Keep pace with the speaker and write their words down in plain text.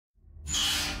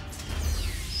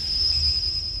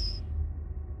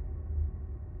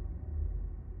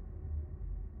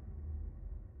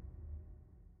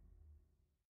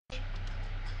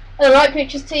Hello, Right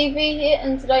Pictures TV here,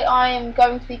 and today I am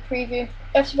going to be previewing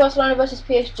FC Barcelona versus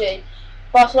PSG.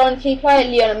 Barcelona key player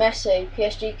Lionel Messi,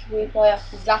 PSG key player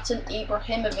Zlatan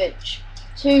Ibrahimovic.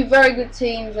 Two very good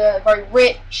teams, very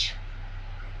rich.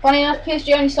 Funny enough,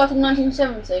 PSG only started in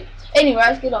 1970. Anyway,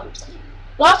 let's get on.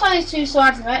 Last time these two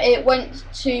sides met, it went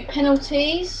to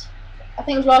penalties. I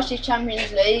think it was last year's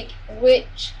Champions League,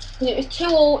 which it was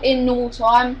 2-2 in normal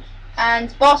time,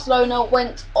 and Barcelona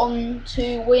went on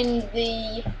to win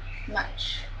the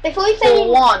match. Before you say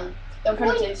 4-1 on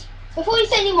penalties. Before you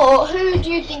say any more, who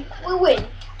do you think will win?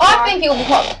 I think it will be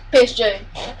PSG.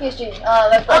 PSG.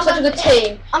 They've got such a good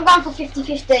team. I'm going for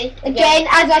 50-50. Again,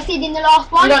 as I said in the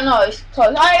last one. You don't know, it's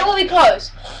close. It will be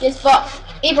close. Yes, but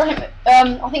I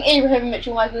think Ibrahimovic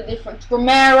will make a difference.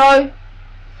 Romero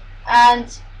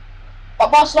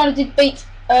but Barcelona did beat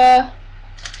AC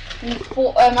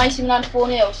Milan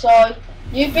 4-0. So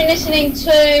you've been listening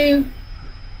to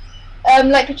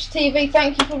Right Pictures TV.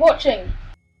 Thank you for watching.